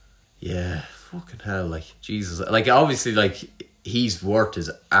 great. Yeah, fucking hell, like, Jesus. Like, obviously, like, he's worked his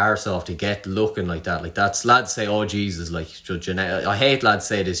arse off to get looking like that. Like, that's, lads say, oh, Jesus, like, I hate lads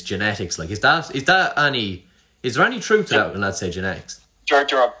say this, genetics. Like, is there any truth to that when lads say genetics?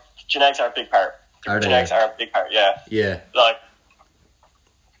 Genetics are a big part. Genetics are a big part, yeah. Yeah. Like,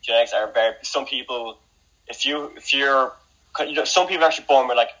 genetics are very, some people, some people are actually born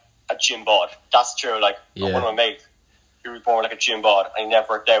with, like, a gym bod. That's true, like, one of my mates, he was born with, like, a gym bod, and he never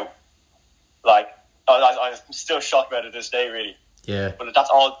worked out. Like, I'm still shocked about it this day, really. Yeah. But that's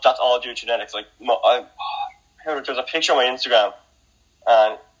all due to genetics. Like, there's a picture on my Instagram,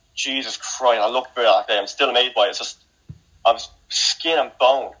 and Jesus Christ, I look back there, I'm still amazed by it. It's just, I'm skin and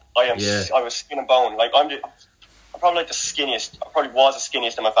bone. I was skin and bone. Like, I'm probably like the skinniest. I probably was the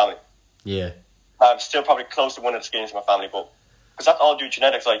skinniest in my family. Yeah. I'm still probably close to one of the skinniest in my family, but because that's all due to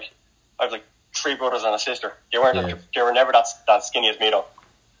genetics. Like, I have like 3 brothers and a sister. They were never that skinny as me though.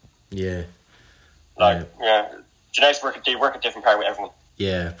 Yeah. Like, genetics work a different part with everyone.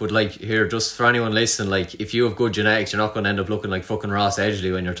 Yeah, but like here, just for anyone listening, like if you have good genetics, you're not going to end up looking like fucking Ross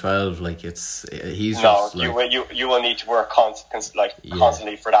Edgley when you're 12. Like you will need to work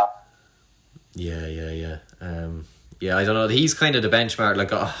constantly for that. Yeah. I don't know. He's kind of the benchmark.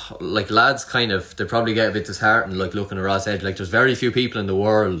 Like lads, kind of they probably get a bit disheartened like looking at Ross Edgley. Like there's very few people in the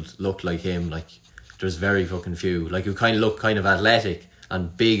world look like him. Like there's very fucking few. Like who kind of look kind of athletic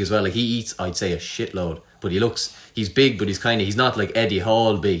and big as well. Like he eats, I'd say, a shitload. But he's big, but he's not like Eddie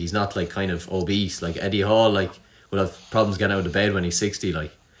Hall big. He's not like kind of obese. Like Eddie Hall, like will have problems getting out of bed when he's 60.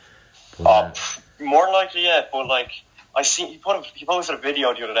 Like, but, more likely, yeah. But like he posted a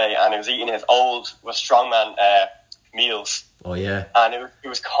video the other day, and he was eating his old strongman meals. Oh yeah. And it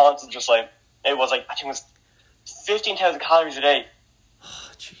was constant, just like it was like I think it was 15,000 calories a day.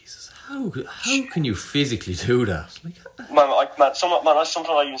 Oh Jesus! How can you physically do that? Like, sometimes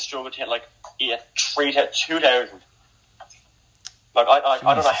I even struggle to hit like. Yeah, 2,000. Like I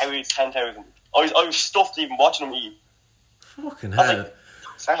don't know how he eats 10,000. I was stuffed even watching him eat. Fucking hell!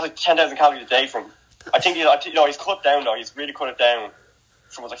 It's like 10,000 calories a day from. I think he's cut down though. He's really cut it down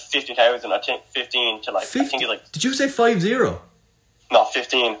from like 50,000. I think 15 to like. 50? I think he's like. Did you say 50? No,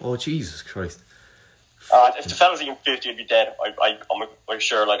 15. Oh Jesus Christ! If the fella's eating 50, he'd be dead. I'm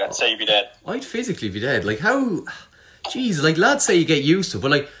sure. Like I'd say he'd be dead. I'd physically be dead. Like how? Jeez, like lads say you get used to,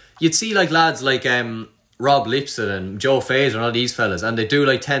 but like. You'd see like lads like Rob Lipsett and Joe Fraser and all these fellas, and they do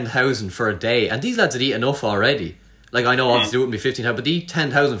like 10,000 for a day, and these lads would eat enough already. Like I know obviously it wouldn't be 15,000, but they eat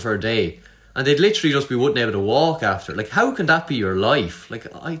 10,000 for a day, and they'd literally just be wouldn't able to walk after it. Like how can that be your life? Like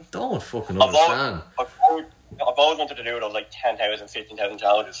I don't fucking understand. I've always wanted to do those like 10,000, 15,000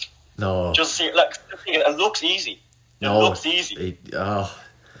 challenges. No, just see, like it looks easy. It looks easy.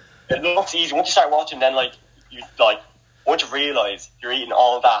 It looks easy. Once you start watching, then like you like. Once you realise you're eating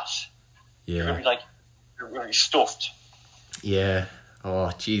all that, you're going to be like, you're going to be stuffed. Yeah. Oh,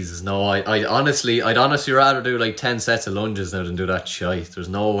 Jesus, no. I'd honestly rather do like 10 sets of lunges now than do that shite. There's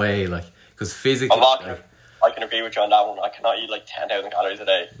no way, like, because physically... I can agree with you on that one. I cannot eat like 10,000 calories a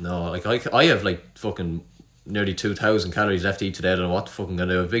day. No, like, I have like fucking nearly 2,000 calories left to eat today. I don't know what the fucking going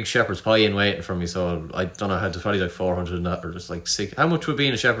to do. A big shepherd's pie in waiting for me, so I don't know how to, probably like 400 and that, or just like 6. How much would be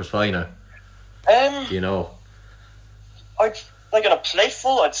in a shepherd's pie now? Do you know? I'd like on a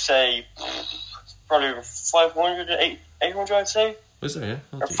plateful, I'd say probably 500 to 800. I'd say. Was there?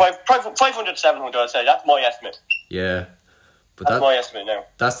 Yeah. Or 500 to 700. I'd say that's my estimate. Yeah, but that's my estimate now.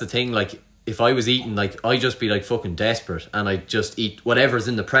 That's the thing. Like, if I was eating, like, I'd just be like fucking desperate, and I'd just eat whatever's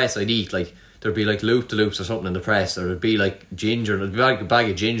in the press. I'd eat like there'd be like loop de loops or something in the press, or there'd be like ginger, there'd be like a bag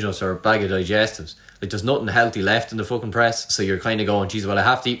of ginger nuts or a bag of digestives. Like there's nothing healthy left in the fucking press, so you're kind of going, geez, well I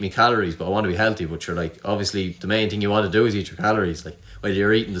have to eat my calories, but I want to be healthy. But you're like, obviously the main thing you want to do is eat your calories. Like whether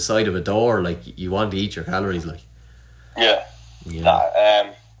you're eating the side of a door, like you want to eat your calories. Like if you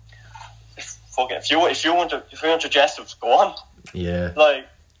want digestives, go on. Yeah. Like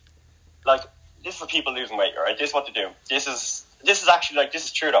this is for people losing weight, right? This is what to do. This is actually like this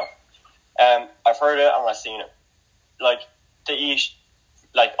is true though. I've heard it and I've seen it. Like they eat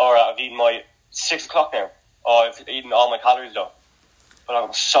like, alright, I've eaten my 6 o'clock now. Oh, I've eaten all my calories though. But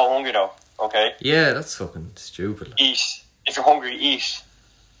I'm so hungry though, okay? Yeah, that's fucking stupid. Like. Eat. If you're hungry, eat.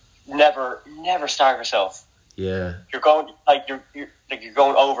 Never starve yourself. Yeah. You're going you're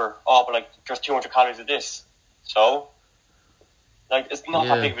going over, oh, but like there's 200 calories of this. So like it's not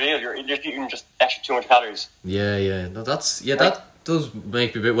that big of a deal. You're eating just extra 200 calories. Yeah. No, that's that does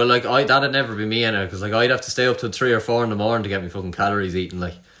make me a bit like that'd never be me anyway, because like I'd have to stay up till 3 or 4 in the morning to get me fucking calories eating.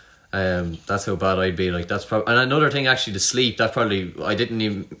 Like that's how bad I'd be. Like that's probably, and another thing actually, the sleep, that probably I didn't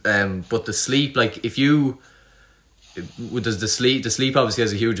even but the sleep, like if you does the sleep obviously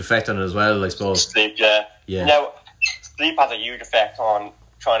has a huge effect on it as well, I suppose. Sleep, yeah. Now sleep has a huge effect on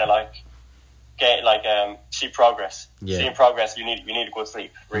trying to like get like see progress. Seeing progress, you need a good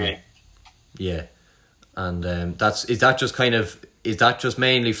sleep, really. Yeah. And is that just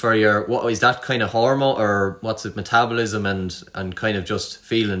mainly for your, what is that kind of hormone, or what's it, metabolism and kind of just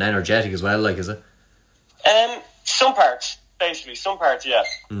feeling energetic as well, like, is it? Some parts, yeah.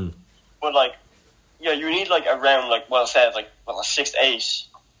 But like, yeah, you need like around like, well said, like, well, 6 to 8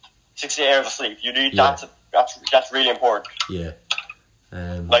 6 to 8 hours of sleep. You need that's really important. Yeah.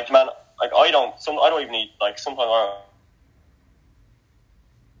 Like, man, like I don't even need, like, sometimes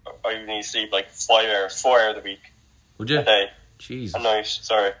I even need to sleep like 5 hours, 4 hours a week. Would you? A day. Jesus. A night,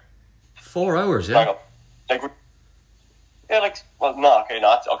 sorry. 4 hours, yeah. Like, yeah, like, well, no, okay,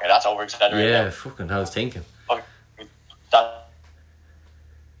 that's over exaggerating. Yeah, fucking hell, I was thinking. Okay, that's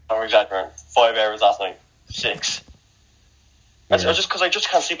over exaggerating. 5 hours last night, 6. That's just because I just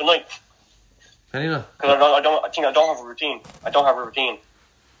can't sleep at night. Can you know? Because I think I don't have a routine.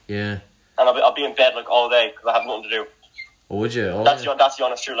 Yeah. And I'll be in bed like all day because I have nothing to do. Oh, would you? Oh, that's the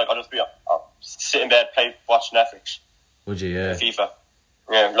honest truth. Like, I'll sit in bed, watch Netflix. Would you? Yeah. FIFA.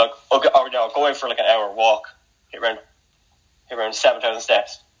 Yeah, like I'll go out for like an hour walk, hit around 7,000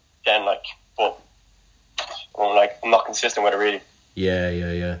 steps. Then but I'm not consistent with it really.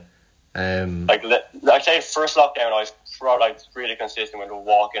 Yeah. I'd say first lockdown I was really consistent with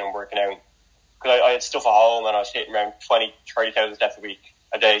walking and working out. Because I had stuff at home and I was hitting around 30,000 steps a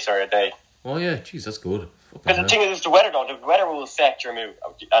day. Oh yeah, jeez, that's good. Because the thing is, the weather will affect your mood.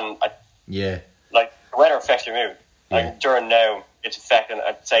 And yeah. Like, the weather affects your mood. Like, during now, it's affecting,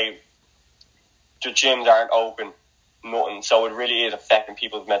 I'd say, the gyms aren't open, nothing. So it really is affecting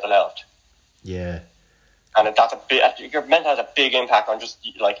people's mental health. Yeah. And your mental health has a big impact on just,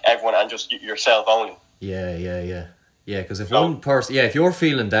 like, everyone and just yourself only. Yeah, because if one person, if you're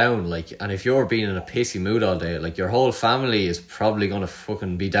feeling down, like, and if you're being in a pissy mood all day, like, your whole family is probably gonna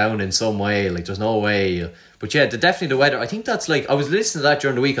fucking be down in some way. Like, there's no way. But yeah, definitely the weather. I think that's like, I was listening to that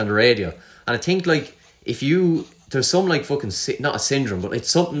during the week on the radio, and I think like there's some like fucking not a syndrome, but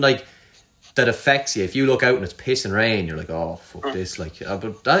it's something like that affects you. If you look out and it's pissing rain, you're like, oh fuck this. Like,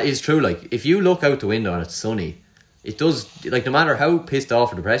 but that is true. Like, if you look out the window and it's sunny, it does. Like, no matter how pissed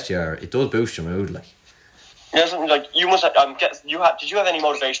off or depressed you are, it does boost your mood. Like. Yeah, something like you must have. Did you have any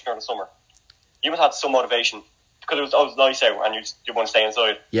motivation during the summer? You must have some motivation because it was nice out and you want to stay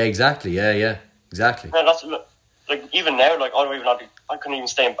inside. Yeah, exactly. Yeah, exactly. Yeah, that's like even now. Like, I couldn't even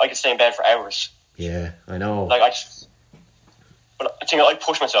stay. I could stay in bed for hours. Yeah, I know. Like, but I think I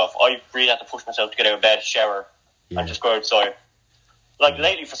push myself. I really have to push myself to get out of bed, shower, and just go outside. Like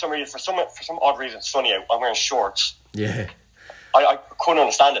lately, for some odd reason, it's sunny out. I'm wearing shorts. Yeah. I couldn't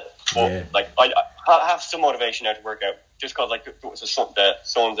understand it, but like I have some motivation now to work out just because like the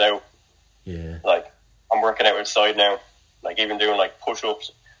sun's out. Yeah. Like, I'm working out outside now, like even doing like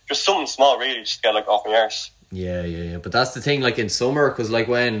push-ups, just something small really, just to get like off my arse. Yeah. But that's the thing, like in summer, because like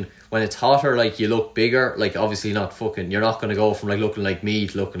when it's hotter, like you look bigger. Like, obviously not fucking. You're not gonna go from like looking like me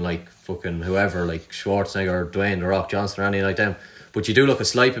to looking like fucking whoever, like Schwarzenegger or Dwayne The Rock Johnson or anything like them. But you do look a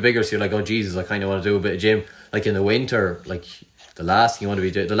slight bit bigger, so you're like, oh Jesus, I kind of want to do a bit of gym. Like in the winter, like. The last thing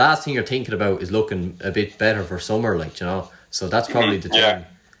you're thinking about is looking a bit better for summer, like, you know. So that's probably the thing.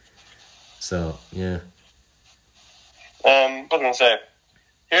 So yeah. What was I gonna say?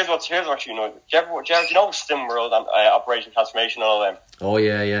 Here's what you know. Do you know SteamWorld and Operation Transformation and all them? Oh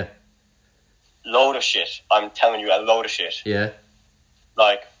yeah. Load of shit. I'm telling you, a load of shit. Yeah.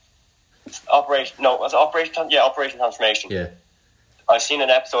 Like Operation Transformation. Yeah. I've seen an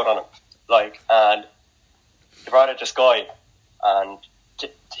episode on it, like, and they brought out this guy. And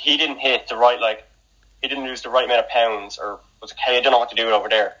he didn't hit the right, like, he didn't lose the right amount of pounds, or was okay, I don't know what to do over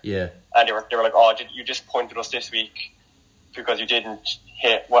there. Yeah. And they were like, oh, you disappointed us this week because you didn't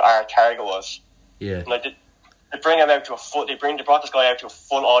hit what our target was. Yeah. And like, they bring him out to they brought this guy out to a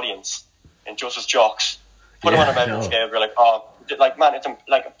full audience in Justice Jocks. Put him on a mountain scale. We're like, oh, like, man, it's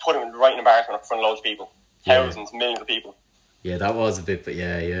like, put him right in embarrassment in front of loads of people, thousands, millions of people. Yeah, that was a bit, but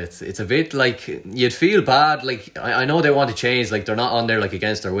yeah, it's a bit like, you'd feel bad, like, I know they want to change, like, they're not on there, like,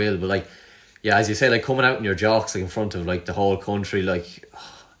 against their will, but, like, yeah, as you say, like, coming out in your jocks, like, in front of, like, the whole country, like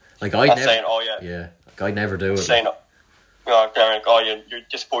I'd never do it. Saying, you're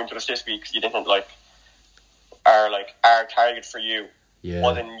disappointed us this week because you didn't, like, our target for you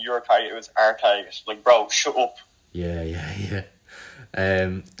wasn't your target, it was our target. Like, bro, shut up. Yeah.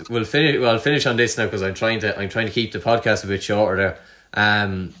 We'll finish on this now because I'm trying to keep the podcast a bit shorter there.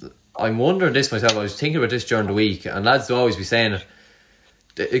 I'm wondering this myself. I was thinking about this during the week, and lads will always be saying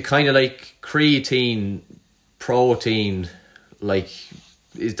it kind of like creatine, protein, like,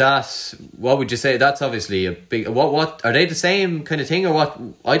 is that, what would you say? That's obviously a big, what are they the same kind of thing, or what?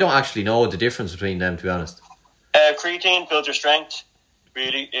 I don't actually know the difference between them, to be honest. Creatine builds your strength.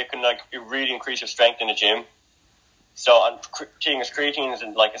 Really, it really increase your strength in the gym. So, and creatine is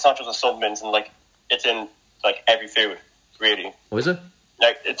in, like, it's not just in supplements, and like, it's in like every food, really. What is it?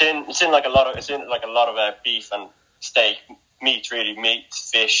 Like, it's in like a lot of beef and steak, meat,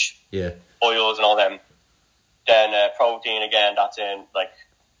 fish, oils and all them. Then protein again, that's in like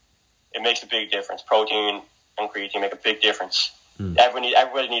it makes a big difference. Protein and creatine make a big difference.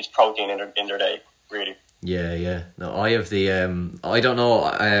 Everybody needs protein in their day, really. Yeah. No, I have the I don't know.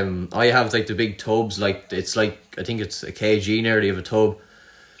 I have like the big tubs. Like it's like I think it's a kg nearly of a tub.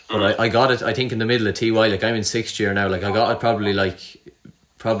 But I got it. I think in the middle of TY. Like I'm in 6th year now. Like I got it probably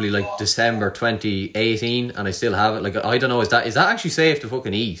like December 2018, and I still have it. Like I don't know. Is that actually safe to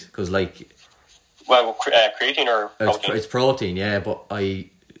fucking eat? Because like, well, creatine or protein? It's protein. Yeah, but I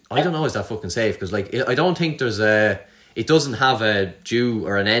don't know. Is that fucking safe? Because like I don't think there's it doesn't have a due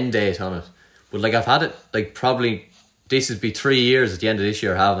or an end date on it. But like I've had it like probably this would be 3 years at the end of this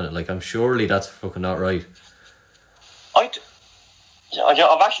year having it. Like I'm surely that's fucking not right.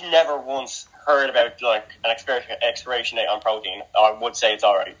 I've actually never once heard about like an expiration date on protein. I would say it's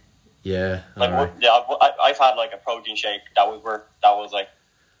alright. Yeah. Like right. I've had like a protein shake that was like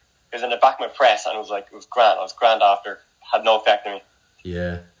it was in the back of my press and it was grand. I was grand after. Had no effect on me.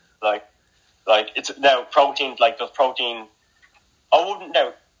 Yeah. Like it's now protein, like those protein. I wouldn't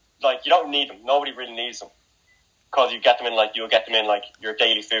know. Like you don't need them. Nobody really needs them because you'll get them in like your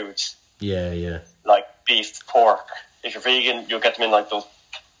daily foods. Yeah. Like beef, pork. If you're vegan, you'll get them in like those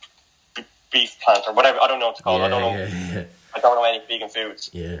beef plant or whatever. I don't know what to call it. I don't know. Yeah. I don't know any vegan foods.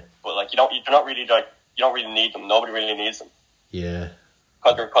 Yeah. But like you don't really need them. Nobody really needs them. Yeah.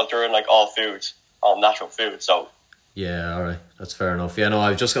 Because they're in like all foods, all natural foods. So. Yeah, alright, that's fair enough. Yeah, no,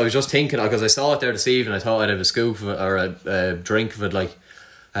 I was just thinking because I saw it there this evening. I thought I'd have a scoop of it or a drink of it, like.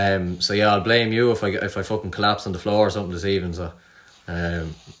 So yeah, I'll blame you if I fucking collapse on the floor or something this evening. So,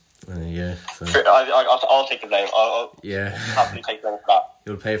 yeah. So. I'll take the blame. I'll happily take the blame for that.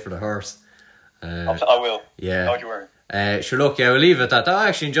 You'll pay for the hearse. I will. Yeah. Don't you worry. Sure. Look, yeah, we'll leave it at that. I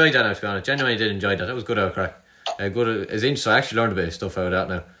actually enjoyed that. To be honest, genuinely did enjoy that. That was good out of crack. Good as inch. So I actually learned a bit of stuff out of that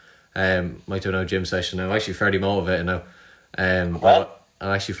now. Might do another gym session now. I'm actually fairly motivated now. I'm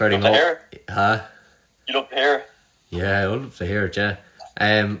actually fairly motivated. Huh? You love to hear it? Yeah, I would love to hear it, yeah.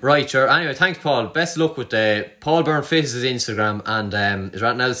 Right, sure. Anyway, thanks, Paul. Best of luck with Paul Byrne Fit is his Instagram, and is there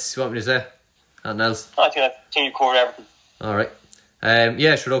anything else you want me to say? Anything else? I think you covered everything. Alright.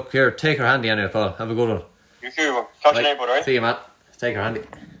 Yeah, sure, look, here, take her handy anyway, Paul. Have a good one. You too. Talk to you later, alright? See you, man. Take her handy.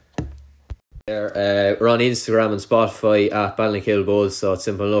 We're on Instagram and Spotify at Ballinkill Buzz, so it's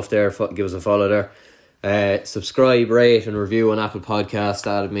simple enough there. Give us a follow there. Subscribe, rate and review on Apple Podcasts.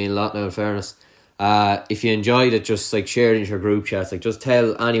 That'd mean a lot now, in fairness. If you enjoyed it, just like share it into your group chats. Like just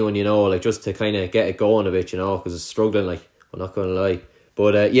tell anyone you know, like just to kind of get it going a bit, you know, because it's struggling. Like I'm not gonna lie,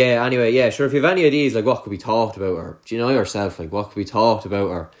 but yeah. Anyway, yeah, sure. If you have any ideas, like what could be talked about, or do you know yourself, like what could be talked about,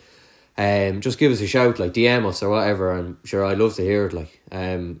 or just give us a shout, like DM us or whatever, and sure, I'd love to hear it. Like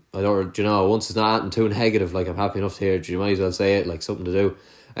I don't, you know, once it's not too negative, like I'm happy enough to hear it. You might as well say it, like something to do.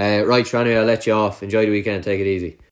 Right, Tranny, I'll let you off. Enjoy the weekend. Take it easy.